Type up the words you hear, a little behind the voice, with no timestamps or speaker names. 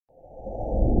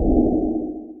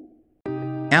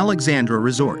Alexandra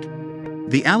Resort.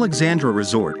 The Alexandra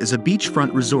Resort is a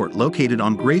beachfront resort located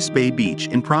on Grace Bay Beach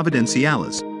in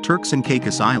Providenciales, Turks and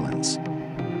Caicos Islands.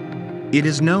 It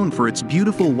is known for its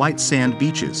beautiful white sand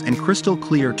beaches and crystal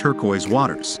clear turquoise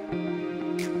waters.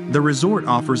 The resort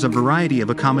offers a variety of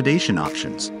accommodation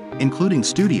options, including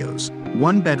studios,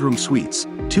 1-bedroom suites,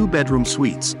 2-bedroom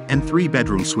suites, and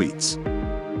 3-bedroom suites.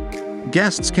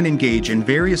 Guests can engage in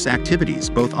various activities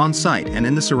both on-site and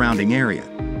in the surrounding area.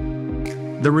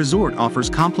 The resort offers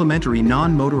complimentary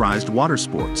non-motorized water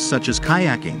sports such as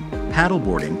kayaking,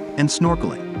 paddleboarding, and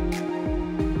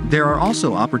snorkeling. There are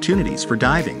also opportunities for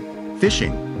diving,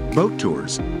 fishing, boat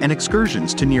tours, and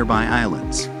excursions to nearby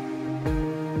islands.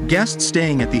 Guests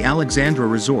staying at the Alexandra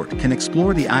Resort can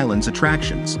explore the island's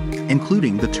attractions,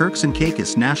 including the Turks and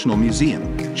Caicos National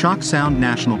Museum, Chalk Sound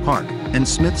National Park, and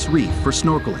Smith's Reef for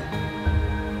snorkeling.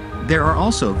 There are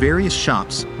also various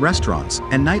shops, restaurants,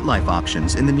 and nightlife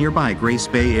options in the nearby Grace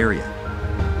Bay area.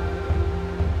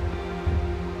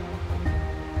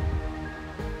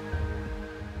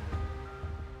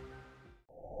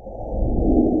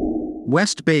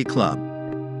 West Bay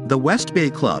Club. The West Bay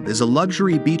Club is a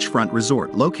luxury beachfront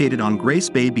resort located on Grace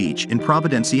Bay Beach in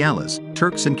Providenciales,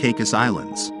 Turks and Caicos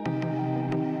Islands.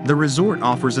 The resort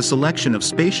offers a selection of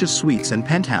spacious suites and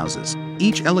penthouses,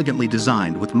 each elegantly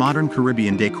designed with modern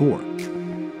Caribbean decor.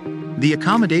 The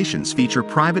accommodations feature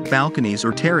private balconies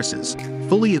or terraces,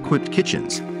 fully equipped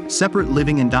kitchens, separate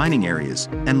living and dining areas,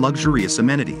 and luxurious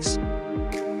amenities.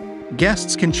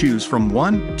 Guests can choose from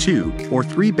 1, 2, or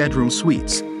 3-bedroom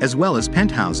suites, as well as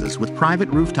penthouses with private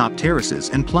rooftop terraces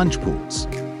and plunge pools.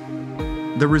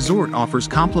 The resort offers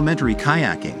complimentary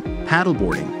kayaking,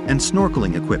 paddleboarding, and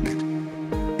snorkeling equipment.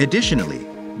 Additionally,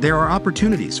 there are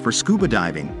opportunities for scuba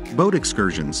diving, boat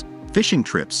excursions, fishing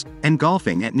trips, and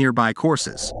golfing at nearby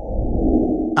courses.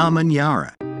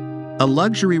 Amanyara. A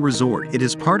luxury resort, it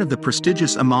is part of the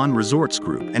prestigious Amman Resorts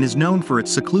Group and is known for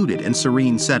its secluded and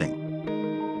serene setting.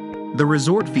 The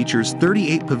resort features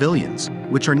 38 pavilions,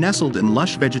 which are nestled in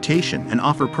lush vegetation and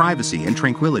offer privacy and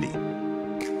tranquility.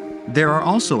 There are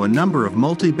also a number of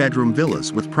multi-bedroom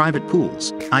villas with private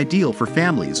pools, ideal for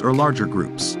families or larger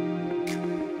groups.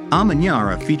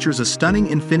 Amanyara features a stunning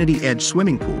infinity-edge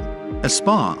swimming pool, a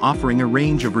spa offering a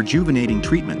range of rejuvenating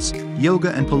treatments,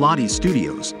 yoga and Pilates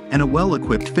studios, and a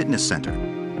well-equipped fitness center.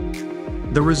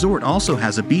 The resort also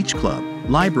has a beach club,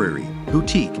 library,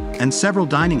 boutique, and several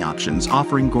dining options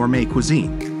offering gourmet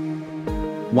cuisine.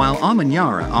 While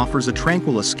Amanyara offers a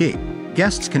tranquil escape,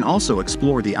 guests can also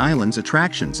explore the island's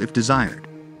attractions if desired.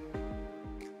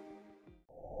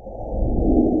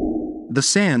 The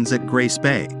Sands at Grace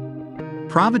Bay.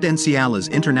 Providenciales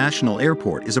International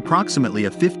Airport is approximately a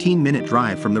 15-minute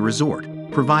drive from the resort,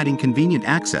 providing convenient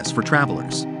access for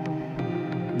travelers.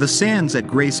 The Sands at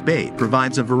Grace Bay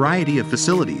provides a variety of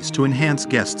facilities to enhance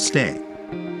guest stay.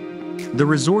 The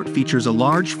resort features a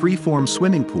large free-form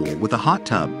swimming pool with a hot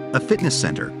tub, a fitness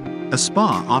center, a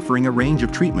spa offering a range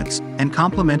of treatments, and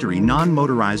complimentary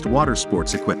non-motorized water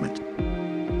sports equipment.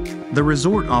 The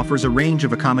resort offers a range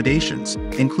of accommodations,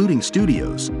 including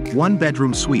studios,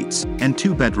 1-bedroom suites, and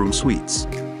 2-bedroom suites.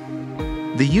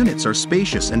 The units are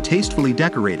spacious and tastefully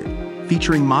decorated,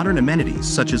 featuring modern amenities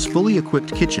such as fully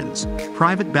equipped kitchens,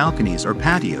 private balconies or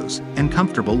patios, and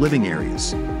comfortable living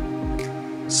areas.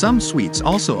 Some suites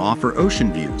also offer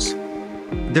ocean views.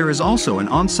 There is also an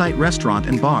on-site restaurant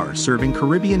and bar serving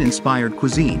Caribbean-inspired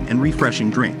cuisine and refreshing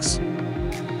drinks.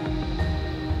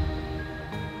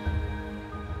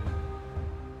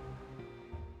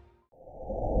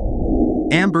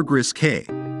 Ambergris Cay.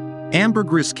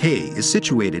 Ambergris Cay is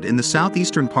situated in the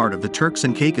southeastern part of the Turks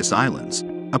and Caicos Islands,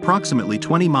 approximately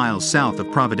 20 miles south of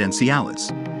Providenciales.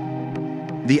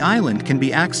 The island can be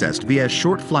accessed via a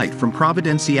short flight from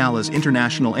Providenciales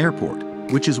International Airport,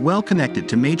 which is well connected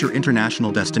to major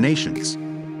international destinations.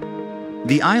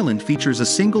 The island features a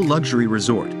single luxury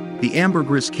resort, the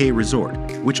Ambergris Cay Resort,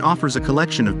 which offers a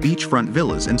collection of beachfront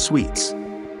villas and suites.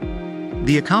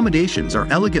 The accommodations are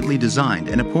elegantly designed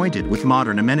and appointed with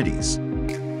modern amenities.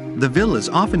 The villas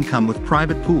often come with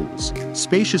private pools,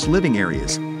 spacious living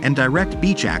areas, and direct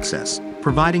beach access,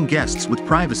 providing guests with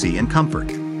privacy and comfort.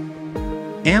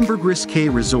 Ambergris Cay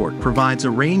Resort provides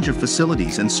a range of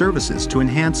facilities and services to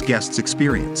enhance guests'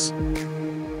 experience.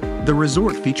 The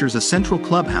resort features a central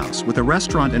clubhouse with a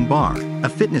restaurant and bar, a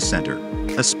fitness center,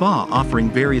 a spa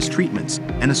offering various treatments,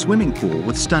 and a swimming pool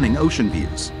with stunning ocean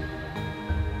views.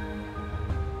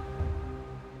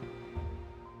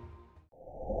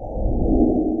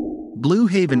 Blue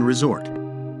Haven Resort.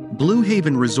 Blue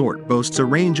Haven Resort boasts a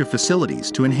range of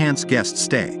facilities to enhance guest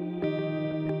stay.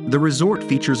 The resort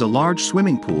features a large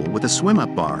swimming pool with a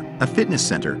swim-up bar, a fitness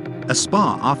center, a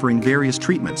spa offering various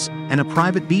treatments, and a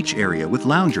private beach area with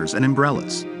loungers and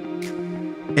umbrellas.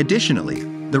 Additionally,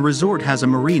 the resort has a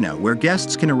marina where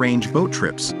guests can arrange boat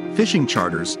trips, fishing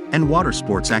charters, and water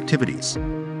sports activities.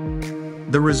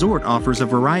 The resort offers a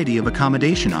variety of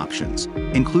accommodation options,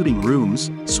 including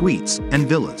rooms, suites, and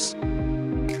villas.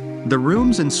 The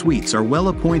rooms and suites are well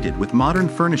appointed with modern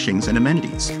furnishings and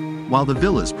amenities, while the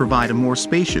villas provide a more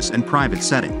spacious and private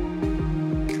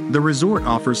setting. The resort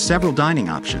offers several dining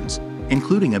options,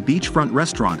 including a beachfront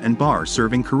restaurant and bar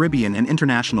serving Caribbean and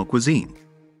international cuisine.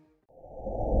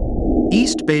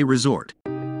 East Bay Resort.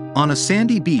 On a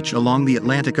sandy beach along the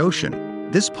Atlantic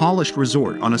Ocean, this polished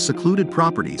resort on a secluded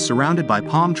property surrounded by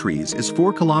palm trees is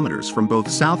 4 kilometers from both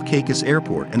South Caicos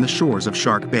Airport and the shores of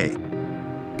Shark Bay.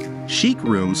 Chic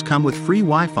rooms come with free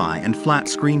Wi-Fi and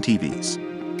flat-screen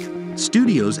TVs.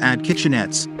 Studios add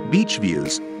kitchenettes, beach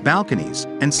views, balconies,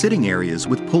 and sitting areas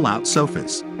with pull-out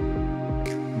sofas.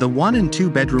 The 1- and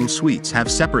 2-bedroom suites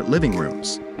have separate living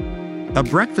rooms. A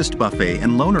breakfast buffet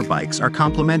and loaner bikes are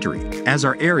complimentary, as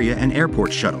are area and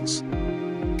airport shuttles.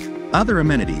 Other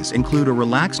amenities include a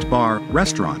relaxed bar,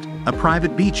 restaurant, a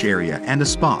private beach area, and a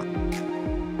spa.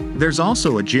 There's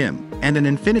also a gym and an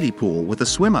infinity pool with a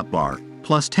swim-up bar,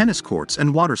 plus tennis courts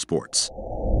and water sports.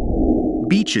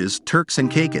 Beaches, Turks and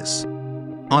Caicos.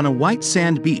 On a white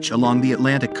sand beach along the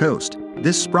Atlantic coast,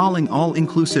 this sprawling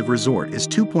all-inclusive resort is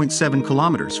 2.7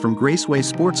 kilometers from Graceway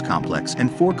Sports Complex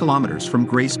and 4 kilometers from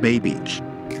Grace Bay Beach.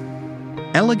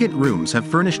 Elegant rooms have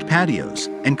furnished patios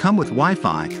and come with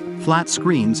Wi-Fi, flat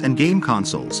screens and game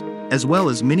consoles, as well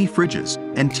as mini fridges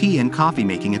and tea and coffee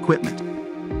making equipment.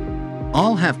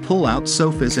 All have pull-out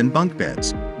sofas and bunk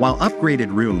beds, while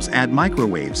upgraded rooms add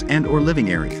microwaves and/or living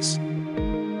areas.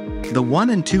 The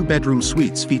 1- and 2-bedroom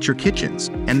suites feature kitchens,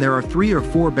 and there are 3- or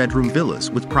 4-bedroom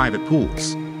villas with private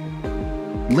pools.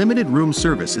 Limited room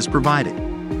service is provided.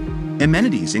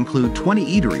 Amenities include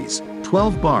 20 eateries,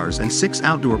 12 bars and 6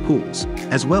 outdoor pools,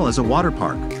 as well as a water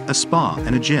park, a spa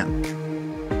and a gym.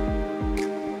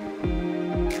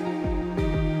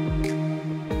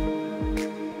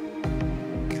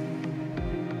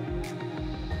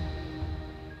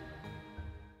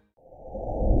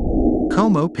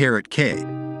 Como Parrot Cay.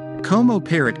 Como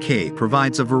Parrot Cay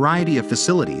provides a variety of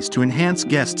facilities to enhance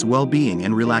guests' well-being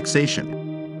and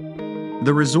relaxation.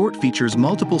 The resort features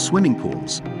multiple swimming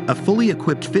pools, a fully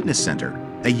equipped fitness center,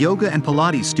 a yoga and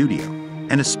Pilates studio,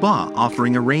 and a spa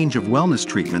offering a range of wellness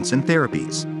treatments and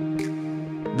therapies.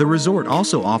 The resort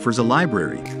also offers a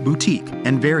library, boutique,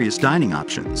 and various dining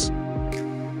options.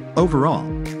 Overall,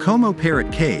 Como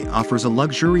Parrot Cay offers a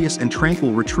luxurious and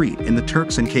tranquil retreat in the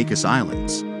Turks and Caicos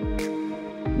Islands.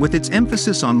 With its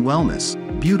emphasis on wellness,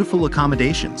 beautiful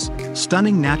accommodations,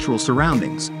 stunning natural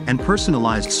surroundings, and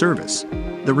personalized service,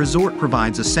 the resort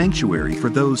provides a sanctuary for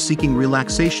those seeking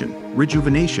relaxation,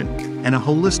 rejuvenation, and a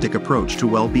holistic approach to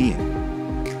well-being.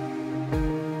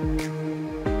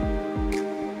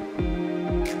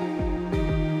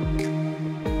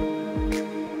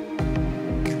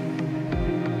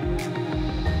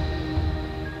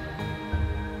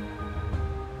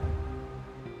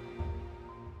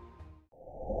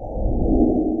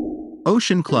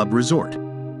 Ocean Club Resort.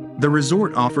 The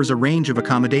resort offers a range of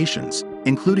accommodations,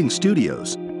 including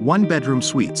studios, 1-bedroom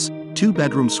suites,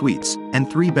 2-bedroom suites, and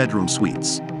 3-bedroom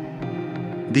suites.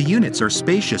 The units are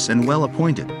spacious and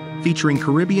well-appointed, featuring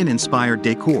Caribbean-inspired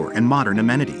decor and modern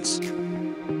amenities.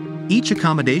 Each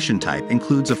accommodation type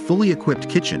includes a fully equipped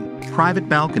kitchen, private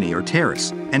balcony or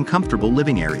terrace, and comfortable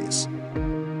living areas.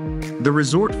 The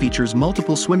resort features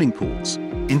multiple swimming pools,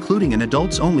 including an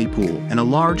adults-only pool and a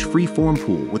large free-form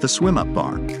pool with a swim-up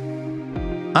bar.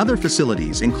 Other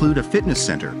facilities include a fitness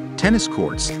center, tennis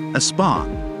courts, a spa,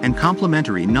 and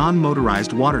complimentary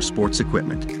non-motorized water sports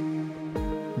equipment.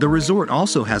 The resort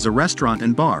also has a restaurant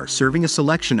and bar serving a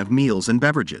selection of meals and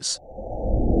beverages.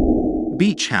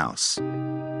 Beach House.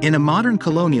 In a modern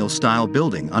colonial-style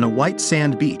building on a white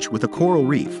sand beach with a coral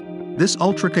reef, this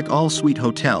ultra-chic all-suite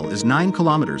hotel is 9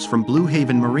 kilometers from Blue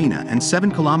Haven Marina and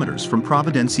 7 kilometers from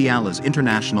Providenciales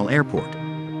International Airport.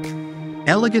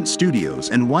 Elegant studios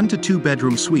and 1- to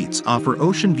 2-bedroom suites offer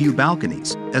ocean view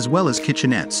balconies, as well as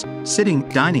kitchenettes, sitting,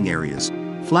 dining areas,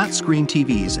 flat-screen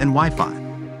TVs, and Wi-Fi.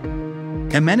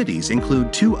 Amenities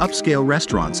include 2 upscale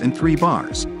restaurants and 3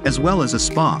 bars, as well as a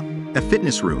spa, a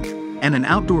fitness room, and an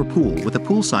outdoor pool with a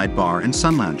poolside bar and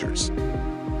sun loungers.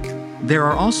 There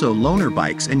are also loaner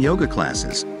bikes and yoga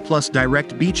classes, plus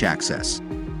direct beach access.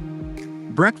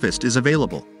 Breakfast is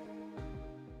available.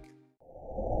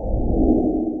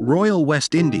 Royal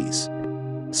West Indies.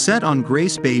 Set on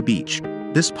Grace Bay Beach,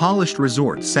 This polished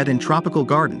resort set in tropical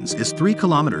gardens is 3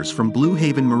 kilometers from Blue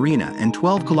Haven Marina and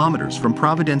 12 kilometers from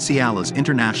Providenciales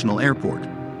International Airport.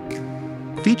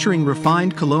 Featuring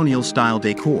refined colonial-style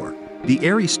decor, the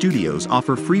Airy Studios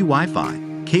offer free Wi-Fi,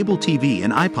 cable TV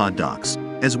and iPod docks,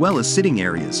 as well as sitting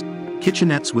areas,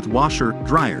 kitchenettes with washer,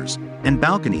 dryers, and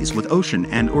balconies with ocean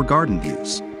and/or garden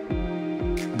views.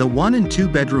 The 1 and 2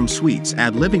 bedroom suites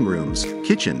add living rooms,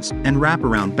 kitchens, and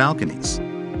wraparound balconies.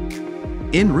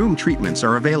 In-room treatments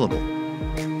are available.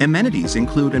 Amenities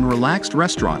include a relaxed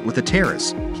restaurant with a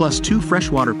terrace, plus 2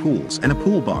 freshwater pools and a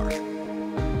pool bar.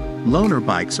 Loaner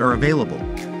bikes are available.